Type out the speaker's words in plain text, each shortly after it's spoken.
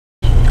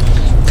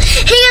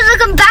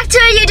welcome back to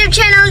our YouTube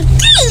channel.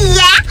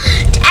 Yeah,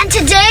 and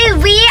today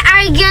we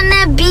are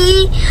gonna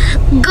be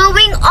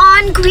going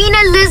on Queen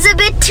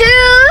Elizabeth II.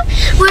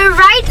 We're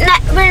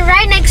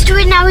right next to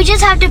it now. We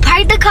just have to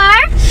park the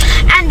car,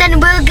 and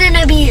then we're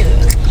gonna be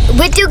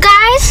with you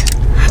guys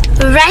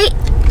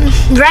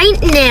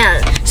right now.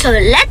 So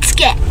let's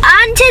get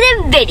on to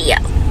the video.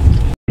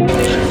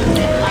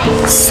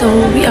 So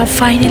we are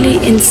finally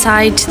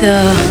inside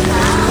the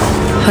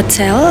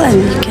hotel,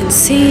 and you can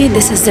see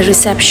this is the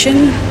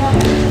reception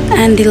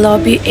and the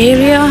lobby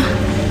area.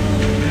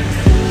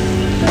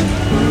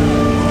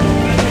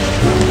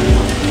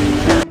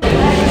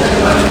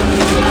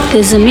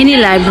 There's a mini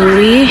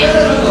library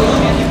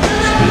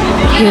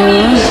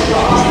here.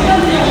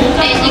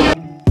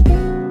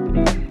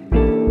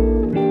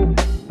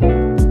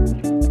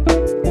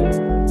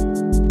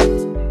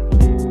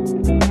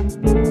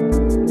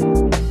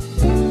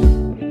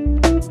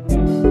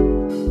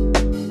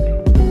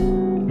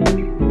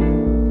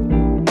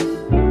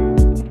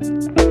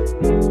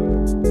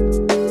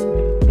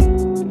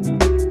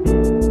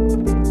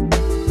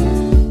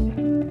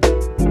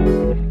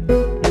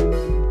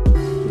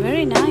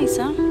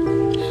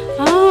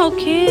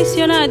 Okay,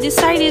 so this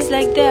side is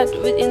like that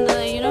within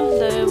the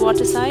the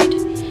water side,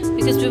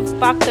 because we've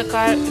parked the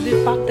car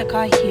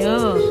here.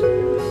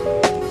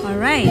 All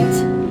right,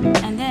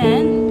 and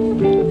then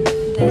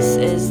this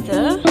is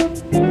the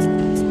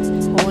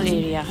whole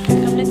area.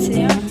 Come, let's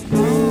see.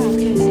 Oh,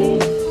 okay, see.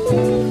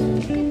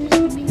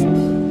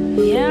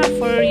 Yeah,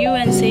 for you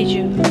and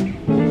Seju.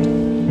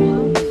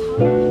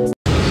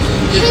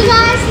 Hey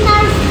guys,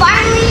 now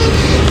finally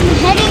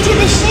heading to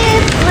the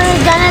ship.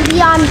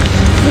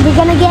 We're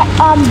gonna get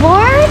on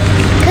board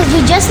because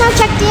we just now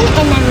checked in,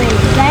 and then we're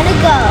gonna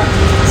go.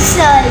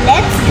 So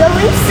let's go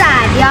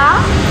inside, y'all.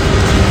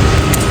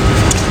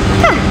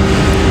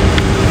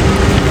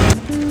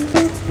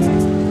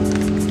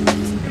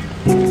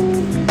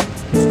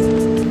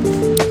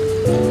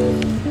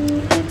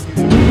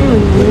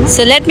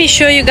 So let me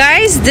show you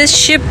guys. This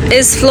ship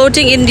is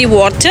floating in the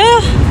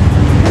water.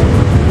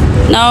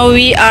 Now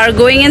we are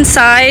going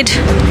inside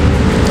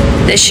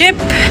the ship.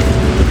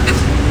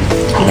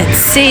 Let's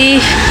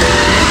see.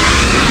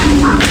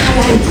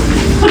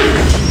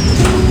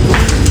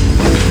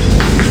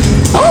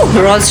 Oh,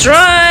 Rolls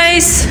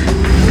Royce.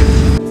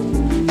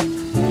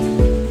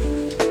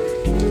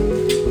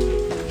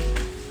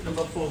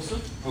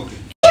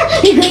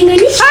 You're going on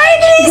the ship.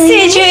 Finally,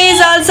 Seju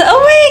is also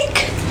awake.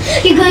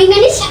 You're going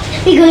on the ship.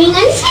 You're going on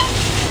the ship.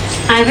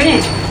 I'm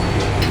in.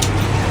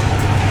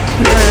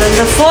 We're on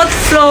the 4th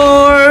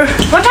floor.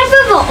 What type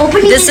of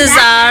opening This is that?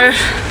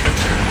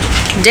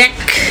 our deck,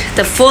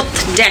 the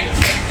 4th deck.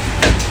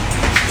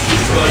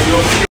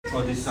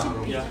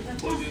 Yeah,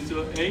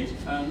 4008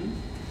 and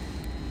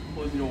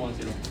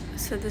 4010.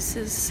 So this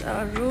is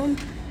our room.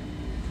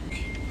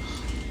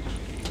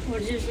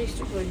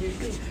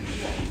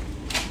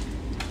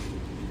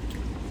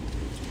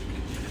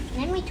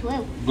 Let me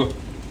 12. Go.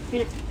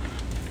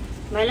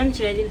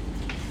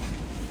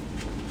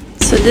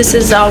 So this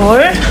is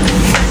our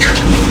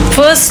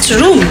first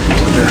room.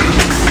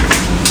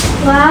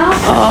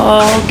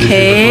 Wow.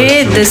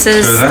 Okay, this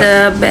is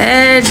the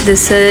bed.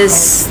 This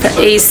is the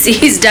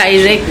AC's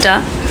direct.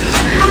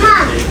 Come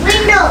on,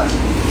 window.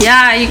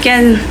 Yeah, you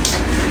can.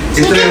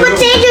 We can put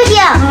Seju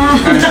here.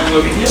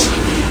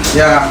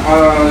 Yeah,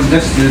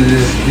 just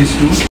these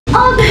two.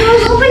 Oh, the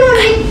door's open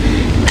already.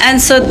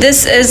 And so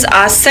this is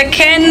our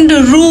second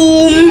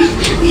room.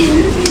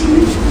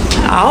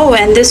 Oh,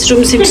 and this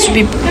room seems to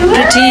be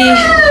pretty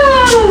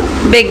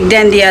big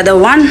than the other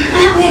one.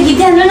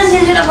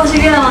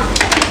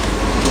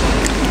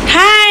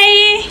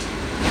 Hi,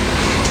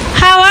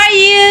 how are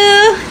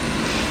you?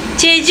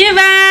 Jeju,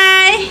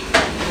 bye.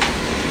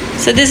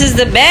 So this is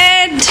the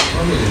bed,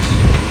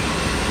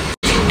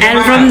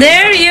 and from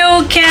there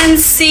you can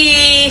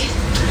see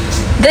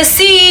the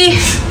sea.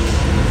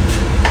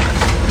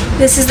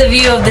 This is the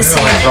view of the sea.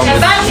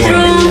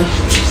 Bathroom.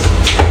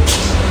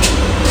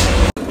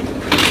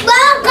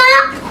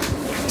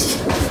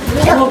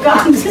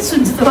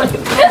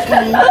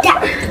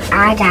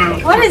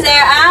 What is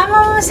there?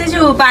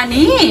 Seju,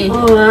 pani.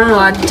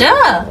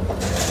 Water.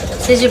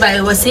 Seju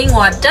bhai was saying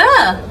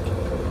water.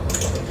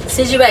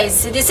 Seju bhai,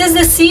 this is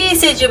the sea,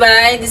 Seju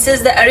bhai. This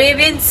is the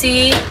Arabian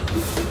Sea.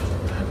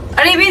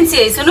 Arabian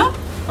Sea, you know?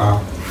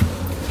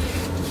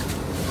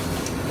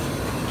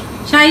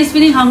 Shai is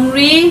feeling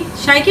hungry.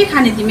 Shai, ke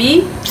khane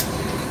timi?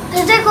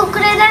 Is there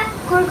kurkure there?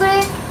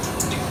 Kurkure?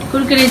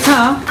 Kurkure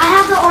tha? I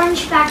have the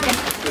orange packet.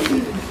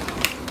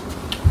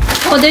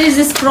 Oh, there is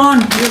this prawn,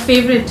 your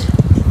favorite.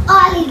 Oh,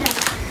 I'll eat that.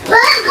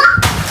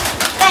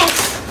 Thanks.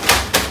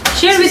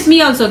 Share with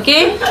me also,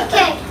 okay?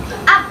 Okay.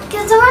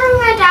 Because the one with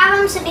my dad,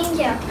 I'm sitting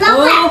here.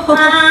 Oh,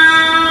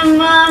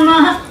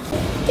 Mama.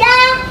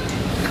 Yeah.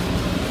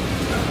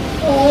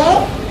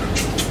 Oh.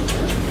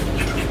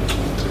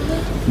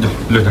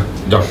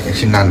 Rồi,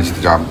 xin ăn thì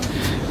chọn.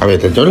 Bây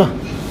giờ chỗ là,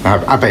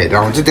 bây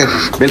giờ chúng ta.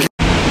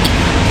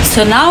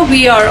 So now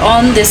we are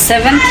on the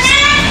seventh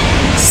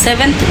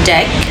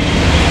deck,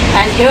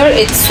 And here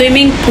it's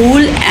swimming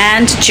pool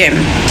and gym.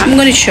 I'm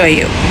going to show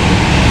you.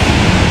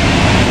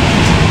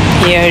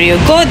 Here you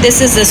go.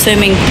 This is the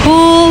swimming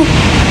pool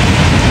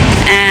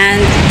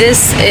and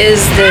this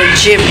is the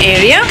gym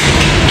area.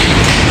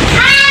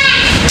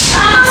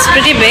 It's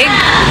pretty big.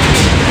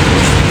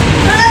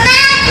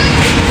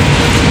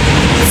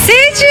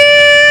 Seju!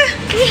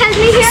 Can you help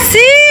me here?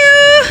 See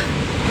you!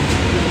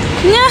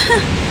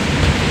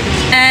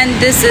 And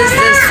this is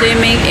the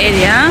swimming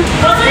area.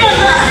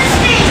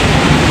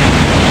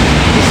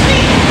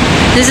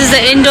 This is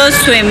the indoor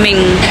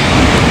swimming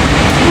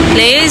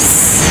place.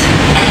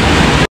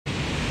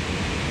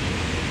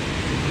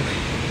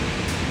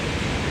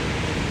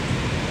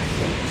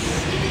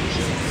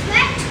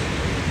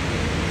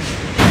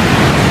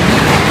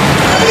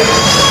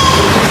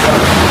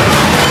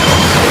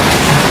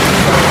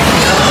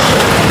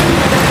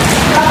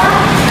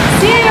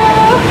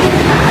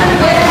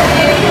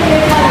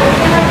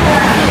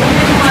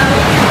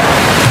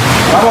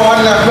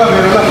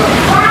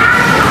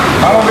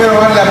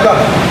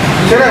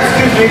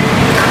 Excuse me.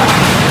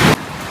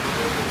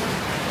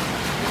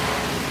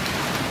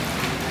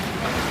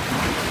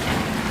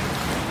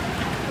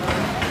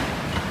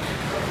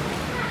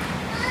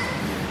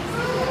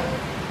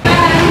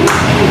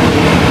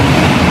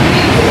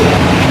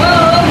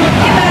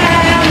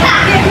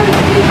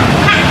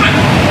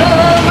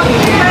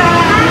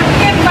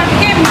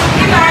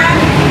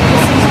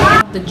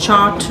 The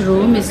chart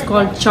room is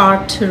called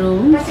chart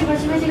room,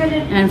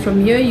 and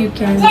from here you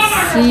can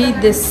see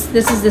this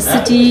is the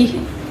city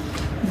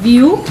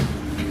view.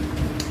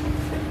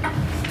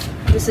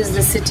 This is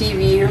the city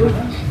view.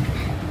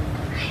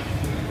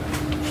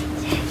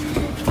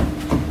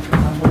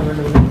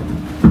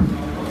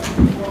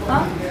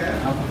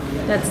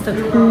 That's the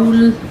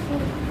cool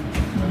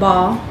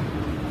bar.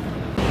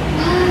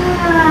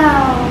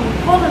 Wow,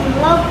 what a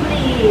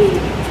lovely.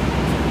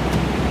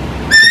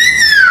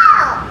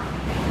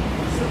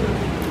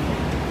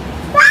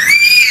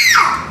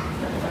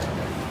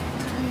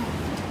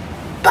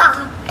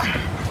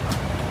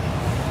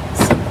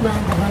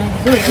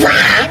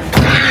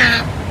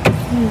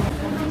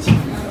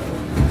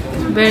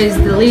 Where is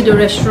the Lido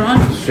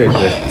restaurant? Straight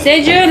there.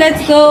 Seju,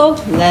 let's go.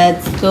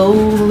 Let's go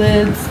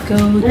to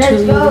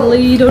the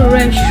Lido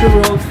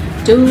restaurant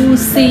to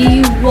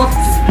see what's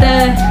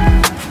there.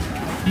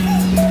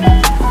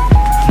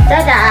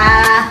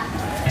 Ta-da!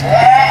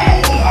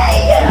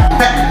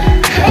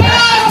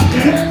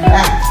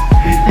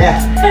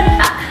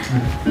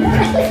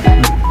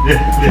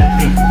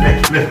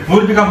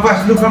 Move become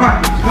fast. Look, come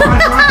on. Come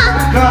on.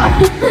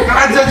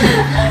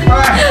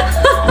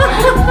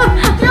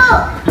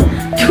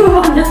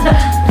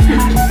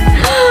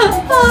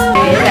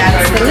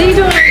 That's the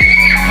Lido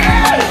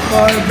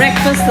for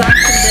breakfast,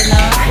 lunch,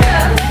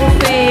 and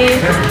dinner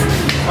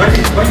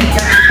buffet.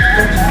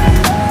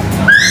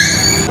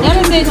 There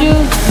is Seju.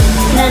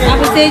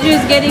 Abu Seju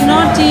is getting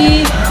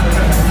naughty.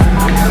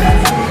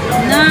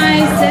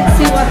 Nice. Let's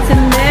see what's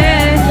in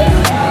there.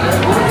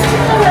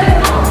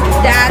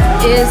 That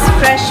is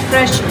fresh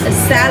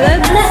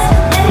salad.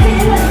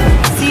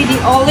 See the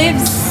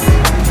olives.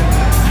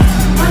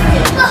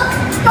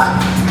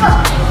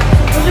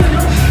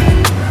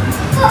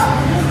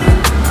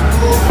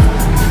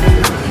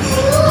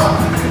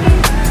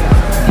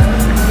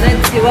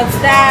 Let's see what's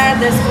that.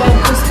 There's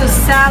couscous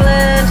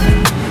salad.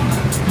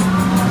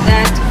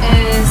 That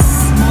is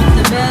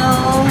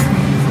mortadella.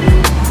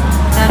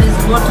 That is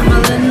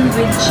watermelon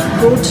with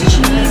goat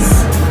cheese.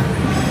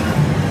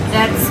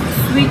 That's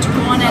sweet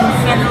corn and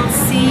fennel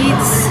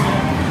seeds.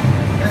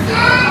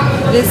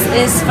 This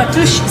is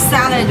fattoush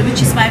salad,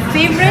 which is my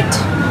favorite.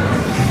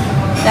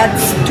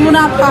 That's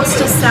tuna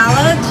pasta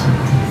salad.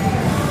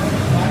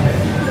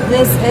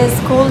 This is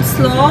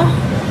coleslaw.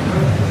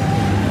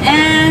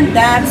 And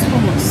that's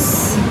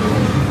hummus.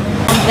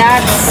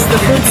 That's the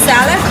fruit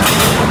salad.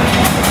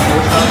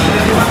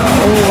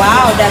 Oh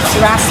wow, that's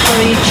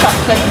raspberry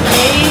chocolate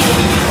cake.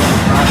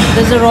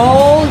 Those are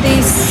all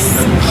these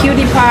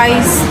cutie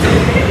pies,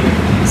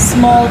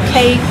 small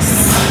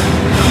cakes.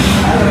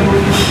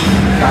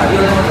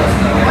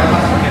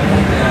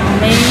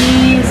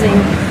 Amazing.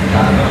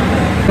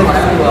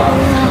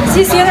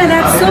 See, Sienna,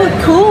 that's so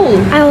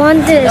cool. I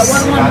want this.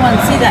 One.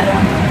 See that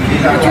one.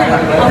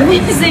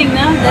 Amazing,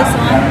 no? This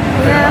one.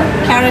 Yeah.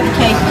 Carrot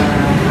cake.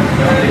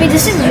 Wait,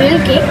 this is real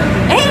cake?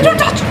 Hey, don't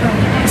touch!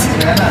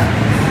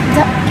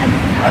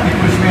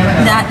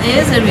 That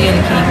is a real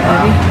cake,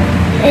 baby.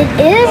 It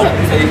is.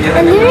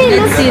 It literally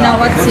Let's looks. see now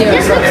what's here.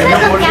 This looks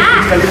like a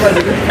cat.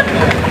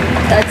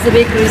 That's the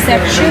big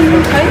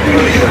reception. Okay.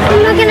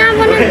 I'm gonna have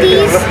one of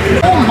these.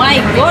 Oh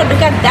my god,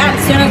 look at that.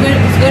 Sienna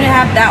is going to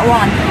have that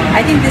one.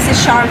 I think this is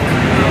shark.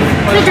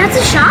 Wait, that's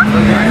a shark?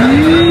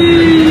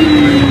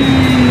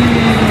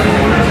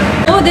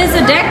 Oh, there's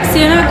a deck.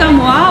 Sienna, come.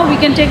 Wow, we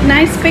can take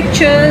nice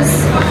pictures.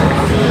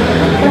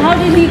 But how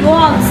did he go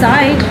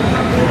outside?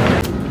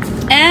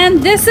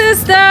 And this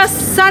is the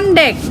sun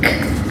deck.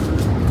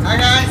 Hi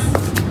guys.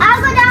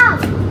 I'll go down.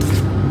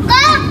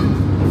 Go.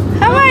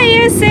 How are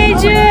you,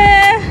 Seju?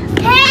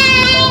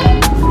 Hey.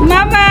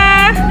 Mama.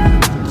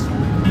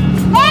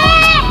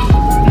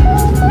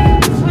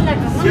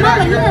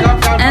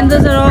 And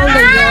those are all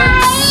the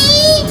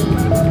yachts.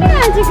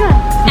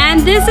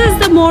 And this is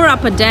the more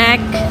upper deck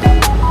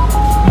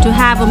to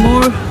have a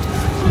more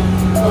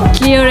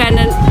clear and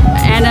a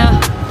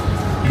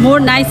more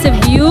nicer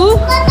view.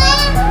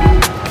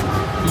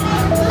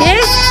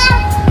 Yes.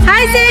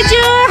 Hi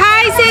Seju.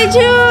 Hi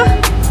Seju.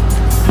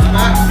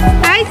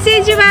 Hi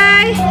Seju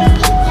bye.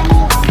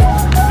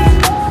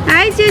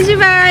 Hi Seju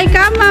bye.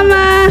 Come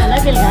mama.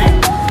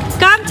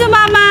 Come to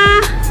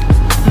mama.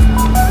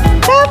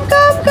 Come.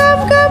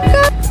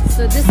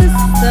 So this is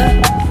the,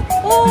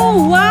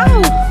 oh wow.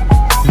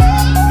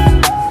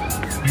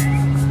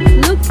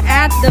 Look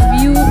at the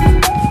view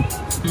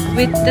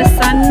with the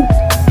sun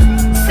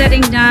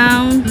setting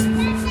down.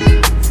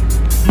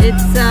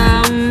 It's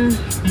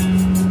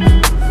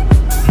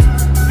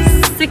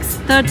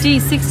 6:30,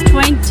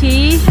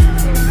 6:20,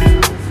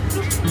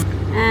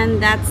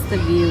 and that's the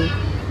view.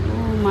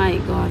 Oh my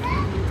god.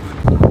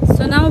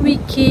 So now we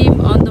came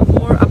on the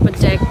more upper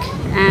deck,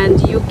 and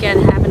you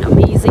can have an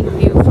amazing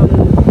view from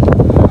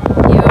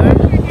here.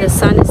 The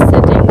sun is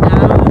setting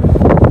down,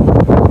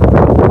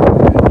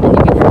 and you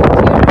can have a clear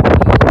view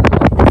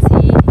of the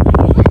sea.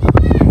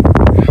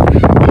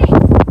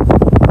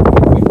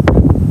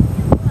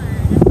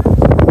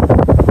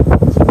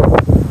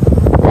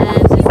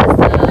 And this is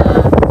the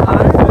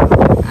car.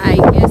 I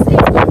guess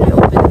it's going to be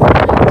open tonight.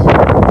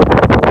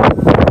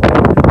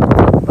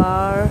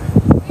 Bar.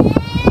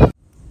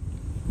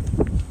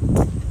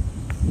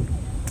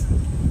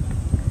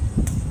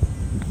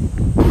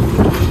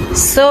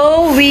 So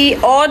we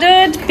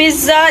ordered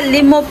pizza,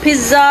 limo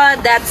pizza.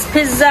 That's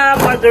pizza,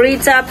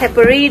 margarita,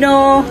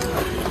 pepperino.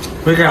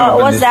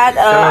 What's that?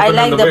 I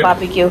like the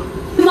barbecue.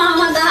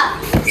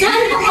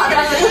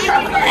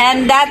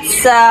 And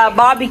that's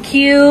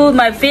barbecue,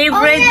 my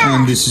favorite.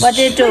 And this is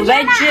Potato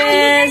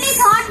wedges.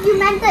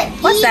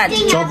 What's that?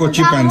 choco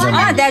chip and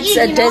Ah, that's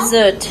a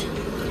dessert.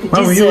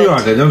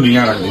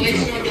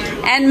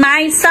 And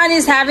my son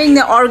is having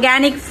the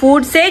organic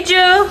food.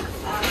 Seju.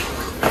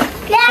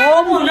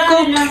 Home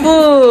cooked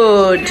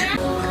food.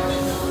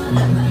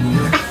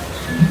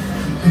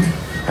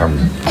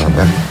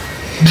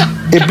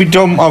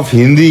 Epitome of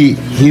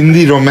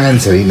Hindi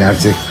romance है यिनीहरु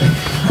चाहिँ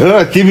ल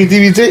तिमी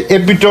चाहिँ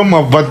epitome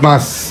of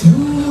बदमास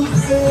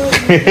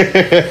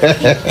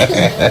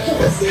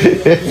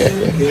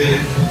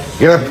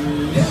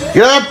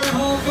Get up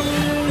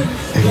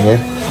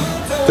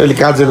तैँले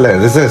काजललाई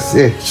हेर्दैछस् ए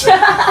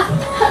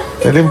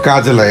तैँले पनि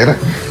काजललाई हेर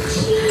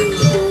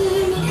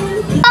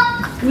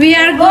We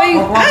are going.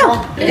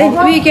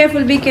 Oh, be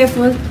careful, be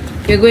careful.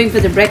 We're going for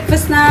the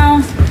breakfast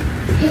now.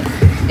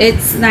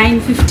 It's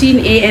 9:15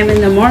 a.m.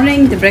 in the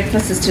morning. The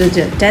breakfast is till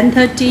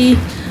 10:30.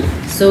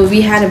 So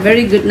we had a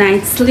very good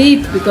night's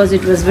sleep because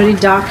it was very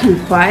dark and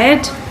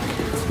quiet.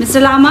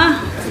 Mr. Lama.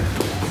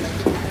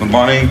 Good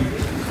morning.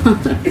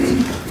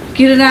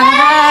 Kirana,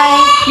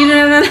 hi.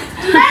 Kirana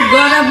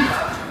got up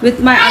with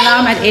my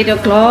alarm at 8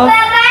 o'clock.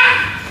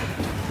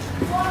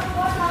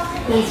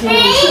 So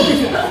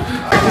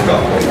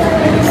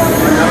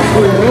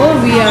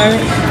we are,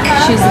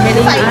 she's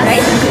heading us.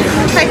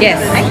 Yes.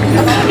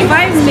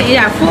 5 minutes,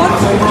 yeah, 4.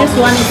 Just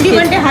one is You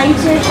want a high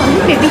chair for me,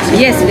 baby?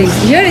 Yes, please.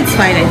 Here it's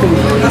fine, I think.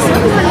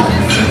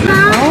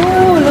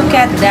 Oh, look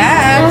at that.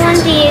 I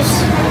want these.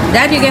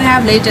 That you can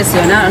have later,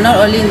 Siona, not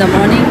early in the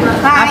morning.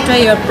 After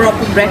your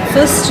proper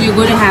breakfast, you're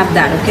going to have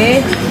that,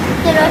 okay?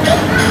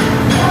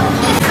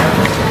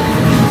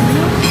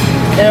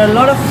 There are a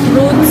lot of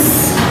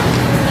fruits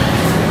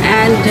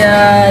and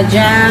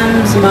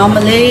jams,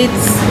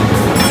 marmalades,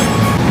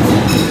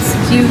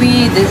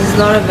 kiwi. This is a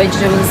lot of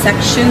vegetable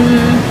section,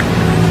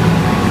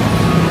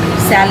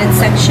 salad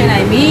section,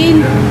 I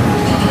mean.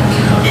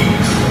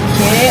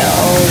 Okay,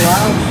 oh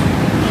wow.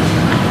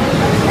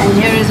 And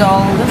here is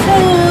all the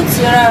fruits.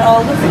 Here are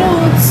all the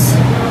fruits.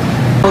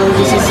 Oh,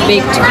 this is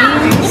baked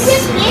beans.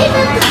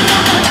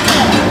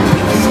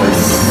 This is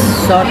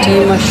sauté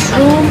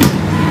mushroom.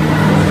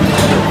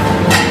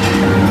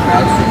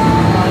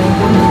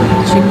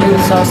 Chicken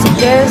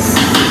sausages.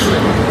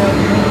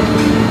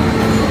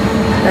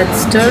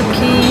 That's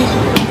turkey.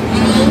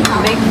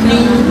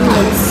 Bacon.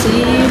 Let's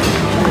see.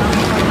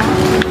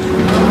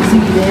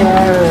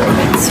 There,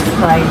 it's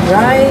fried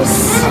rice.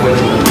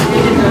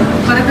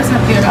 That's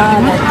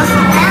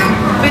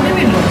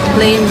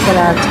plain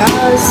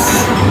parathas.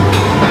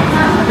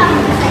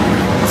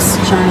 It's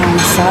chana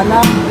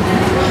masala.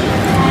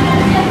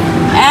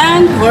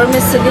 And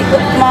vermicelli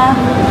upma.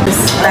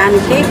 This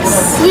pancakes.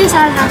 Yes,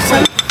 I'll have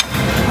some.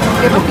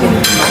 Okay.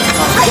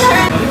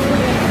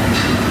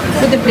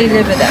 Put the plate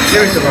with that.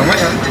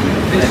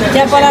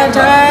 Yeah,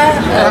 paratha,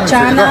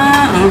 chana,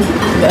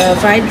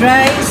 fried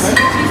rice.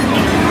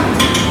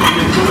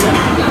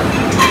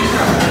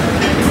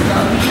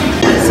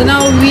 So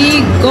now we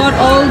got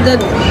all the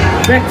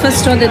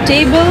breakfast on the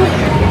table.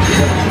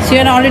 So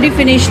you already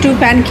finished 2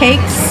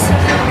 pancakes.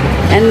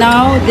 And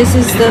now this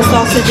is the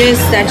sausages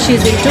that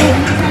she's into.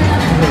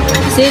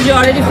 Sage, you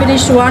already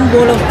finished 1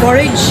 bowl of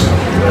porridge.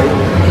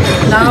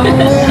 Now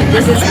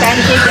this is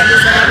pancake that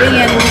is typing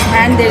and in his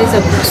hand there is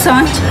a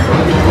croissant.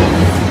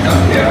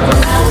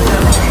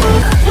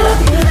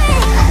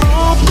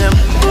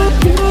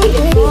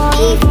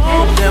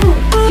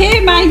 Hey,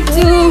 mine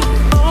too.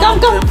 Come.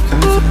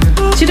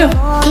 Chito,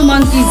 2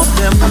 monkeys.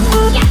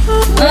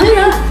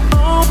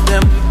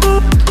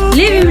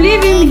 Leave him.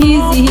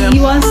 He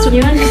wants to.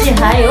 You want to say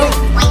hi?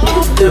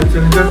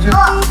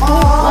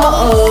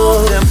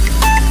 Uh-oh.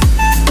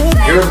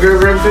 Get up,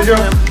 Tejo.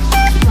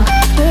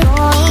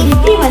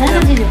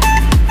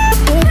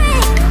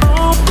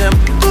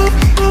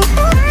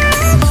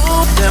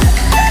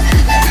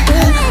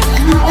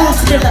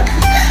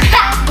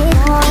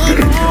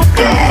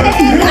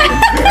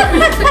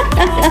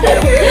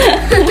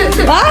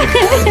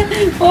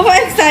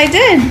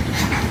 Overexcited.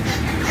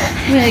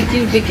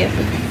 Be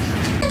careful.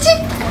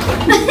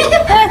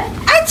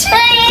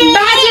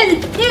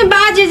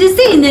 Badges, you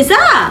see this,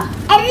 huh?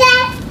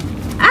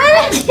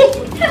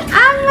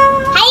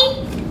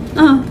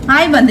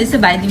 Hi, Bandisa,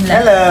 bye.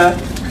 Hello.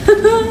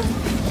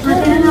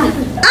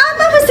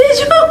 Mama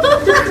Seju.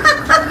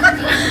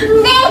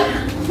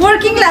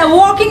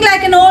 Walking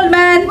like an old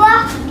man.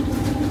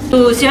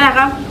 To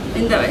Siona,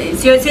 in the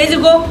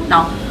Seju go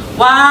now.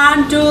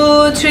 1,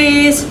 2,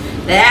 3.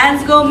 The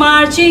ants go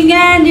marching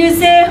and you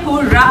say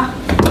hurrah,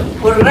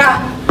 hurrah.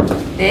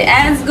 The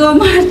ants go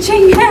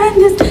marching and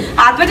you say,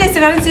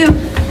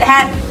 the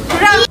hand,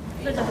 hurrah.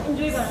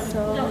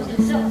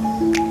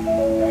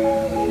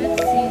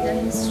 Let's see the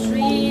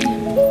history.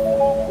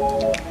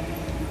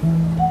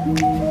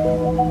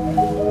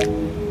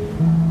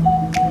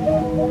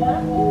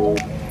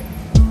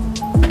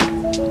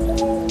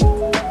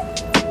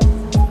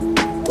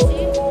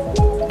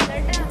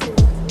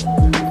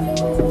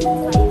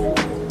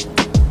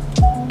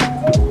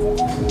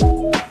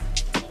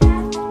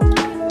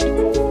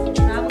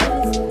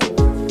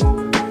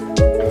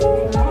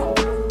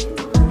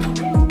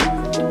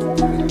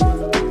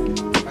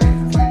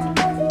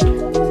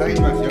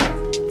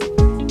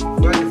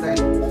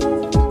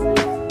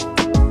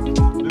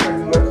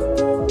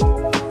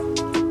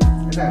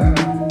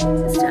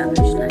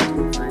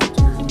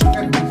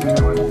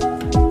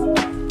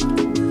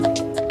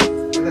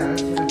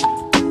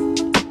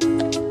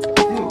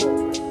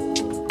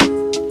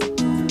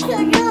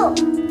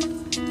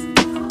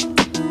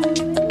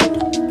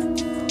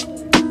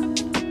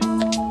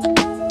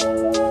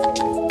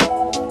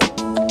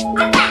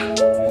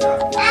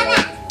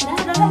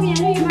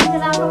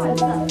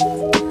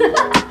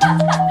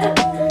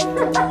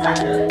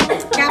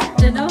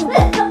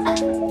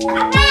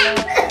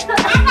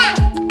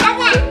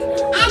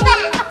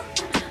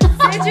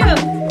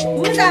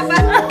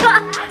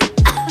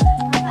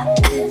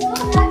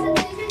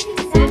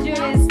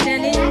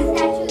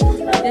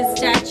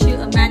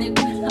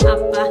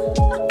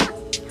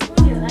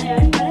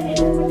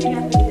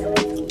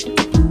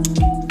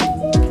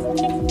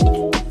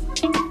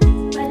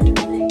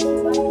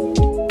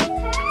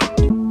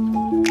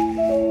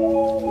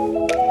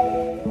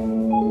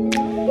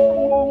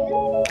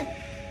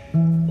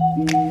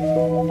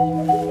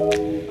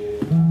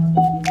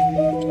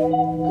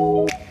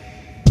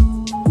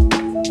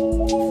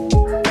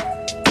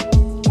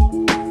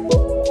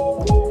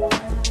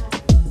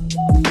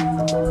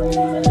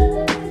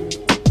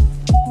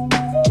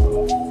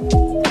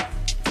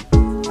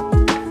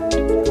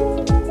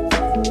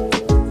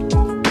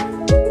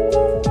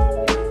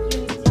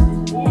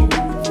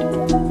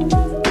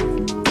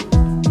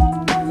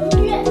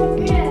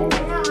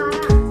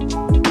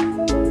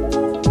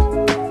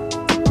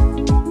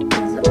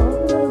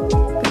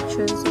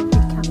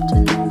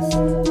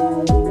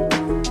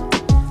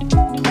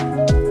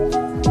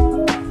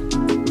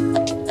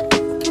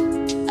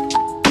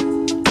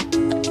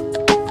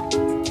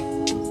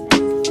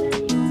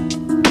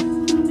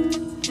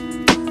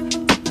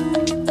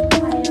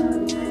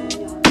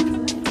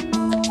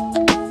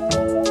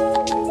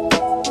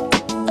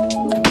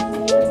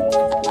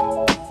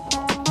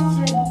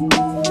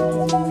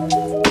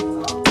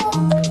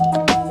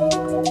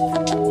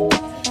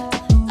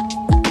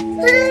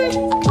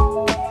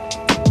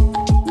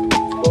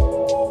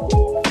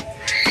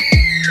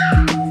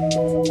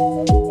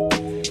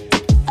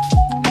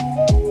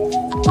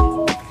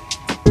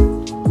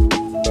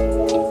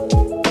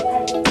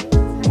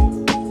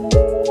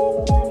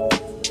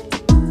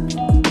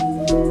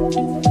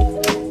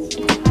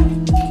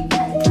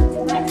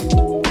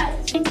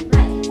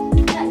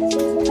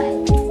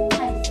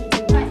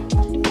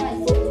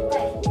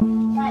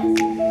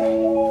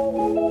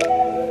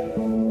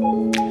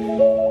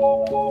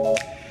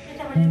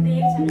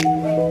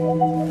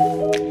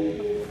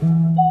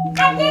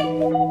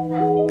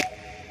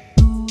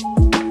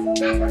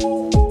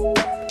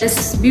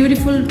 This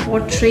beautiful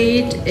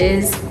portrait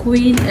is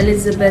Queen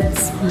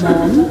Elizabeth's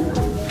mom.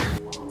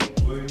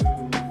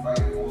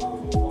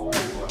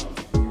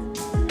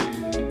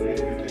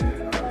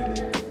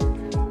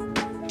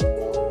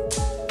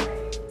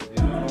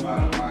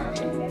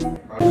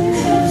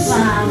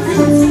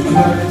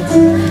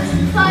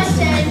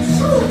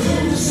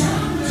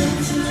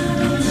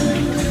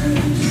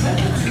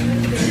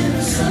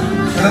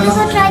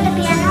 Also try the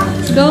piano.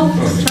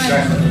 Go.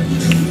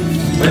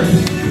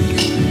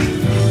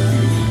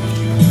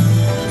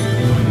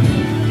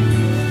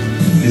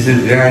 This is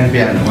grand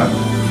piano. What?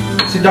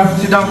 Sit down,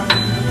 sit down.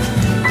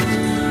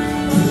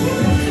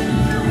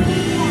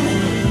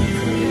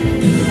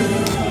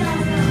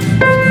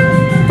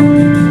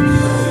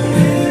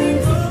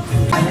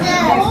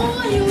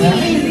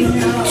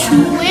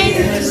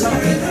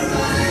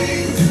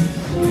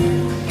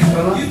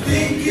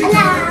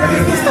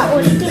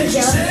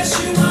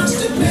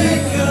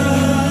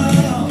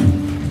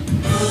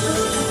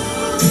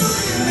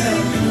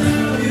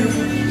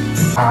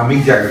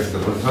 Mick Jagger is the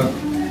person.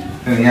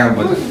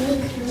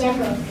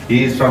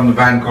 He is from the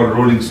band called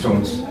Rolling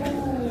Stones.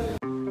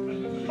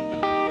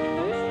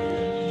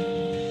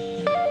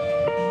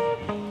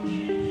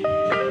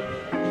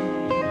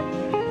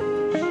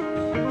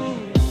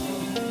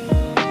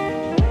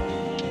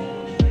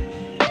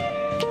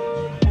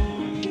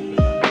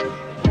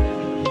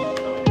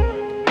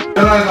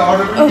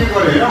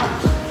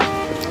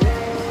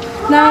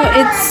 Now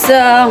it's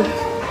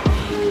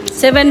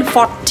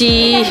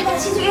 7:40.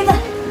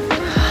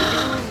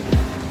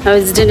 Now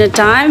it's dinner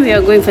time. We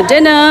are going for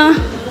dinner.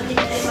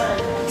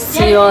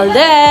 See you all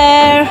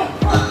there.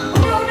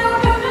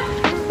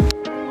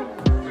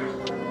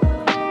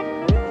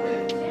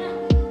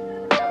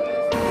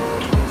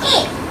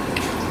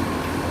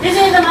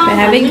 We're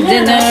having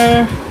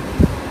dinner.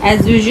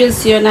 As usual,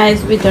 Sienna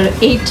is with her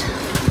 8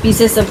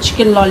 pieces of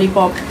chicken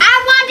lollipop. I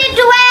wanted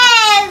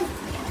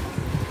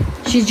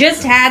 12. She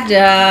just had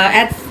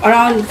at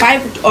around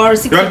 5 or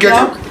 6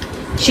 o'clock.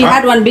 She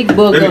had one big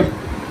burger.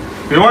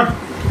 You know what?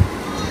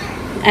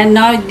 And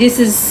now this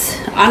is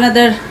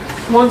another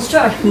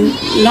monster.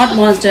 Not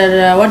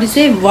monster. What do you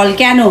say?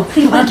 Volcano.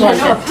 Not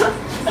monster.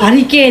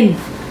 Hurricane.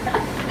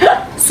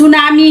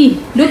 Tsunami.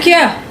 Look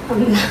here.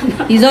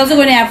 He's also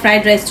going to have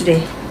fried rice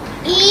today.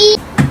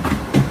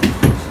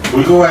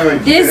 We'll go away.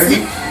 This.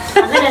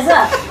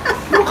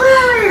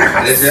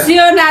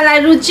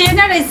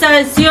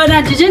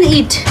 Sienna didn't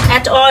eat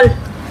at all.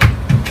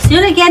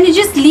 Sienna, can you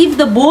just leave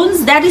the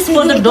bones? That is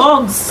for the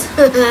dogs.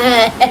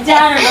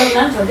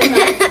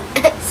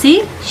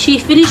 See, she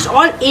finished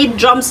all 8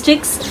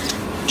 drumsticks,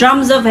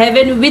 drums of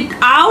heaven,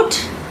 without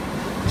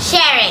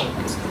sharing.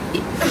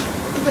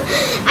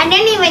 I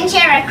didn't even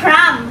share a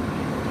crumb.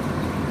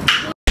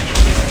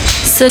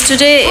 So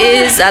today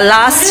is our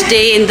last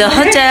day in the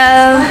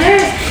hotel.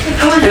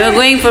 We're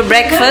going for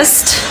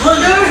breakfast.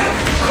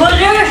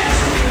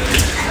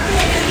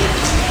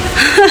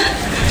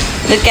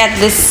 Look at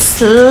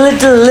this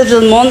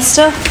little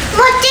monster.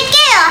 What to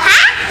do,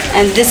 huh?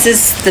 And this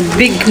is the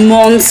big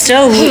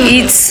monster who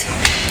eats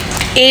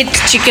 8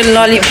 chicken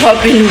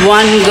lollipop in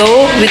one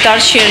go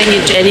without sharing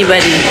it to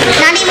anybody.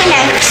 Not even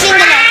a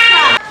single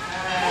crumb.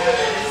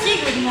 Say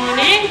good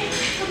morning.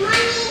 Good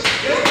morning.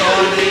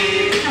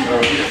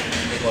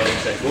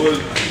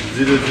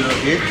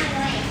 008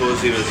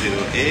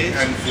 400A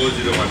and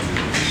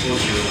 4010.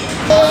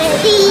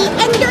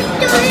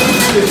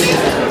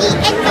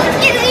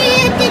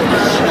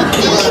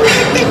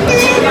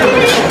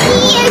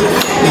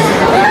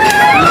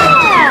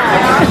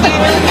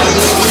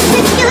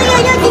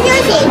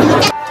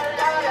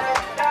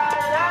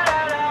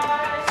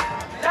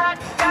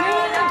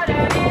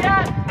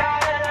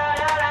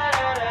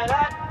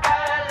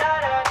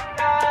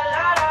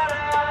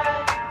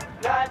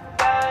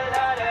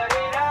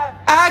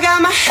 I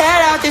got my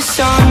head out the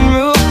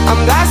sunroof.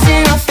 I'm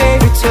blasting our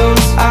favorite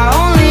tunes. I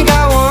only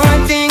got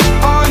one thing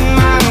on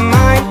my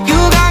mind. You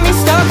got me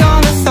stuck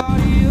on the thought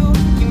of you.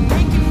 You're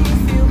making me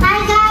feel. Hi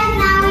guys,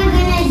 now we're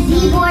gonna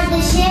Z-board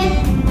the ship,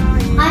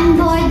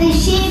 unboard the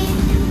ship.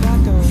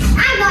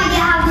 I have no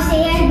idea how to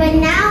say it, but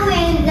now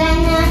we're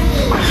gonna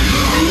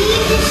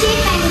leave the ship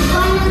and we're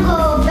gonna go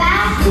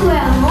back to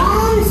our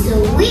home,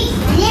 sweet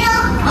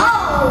little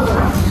home.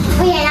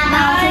 We are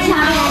about to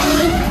try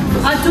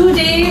 2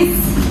 days,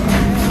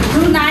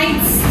 2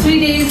 nights, 3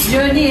 days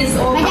journey is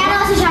over. My dad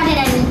also shouted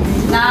at me.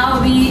 Now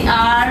we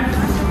are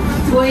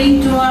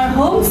going to our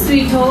home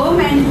sweet home,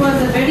 and it was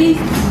a very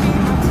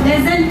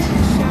pleasant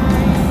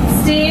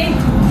stay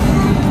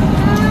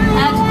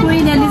at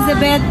Queen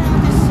Elizabeth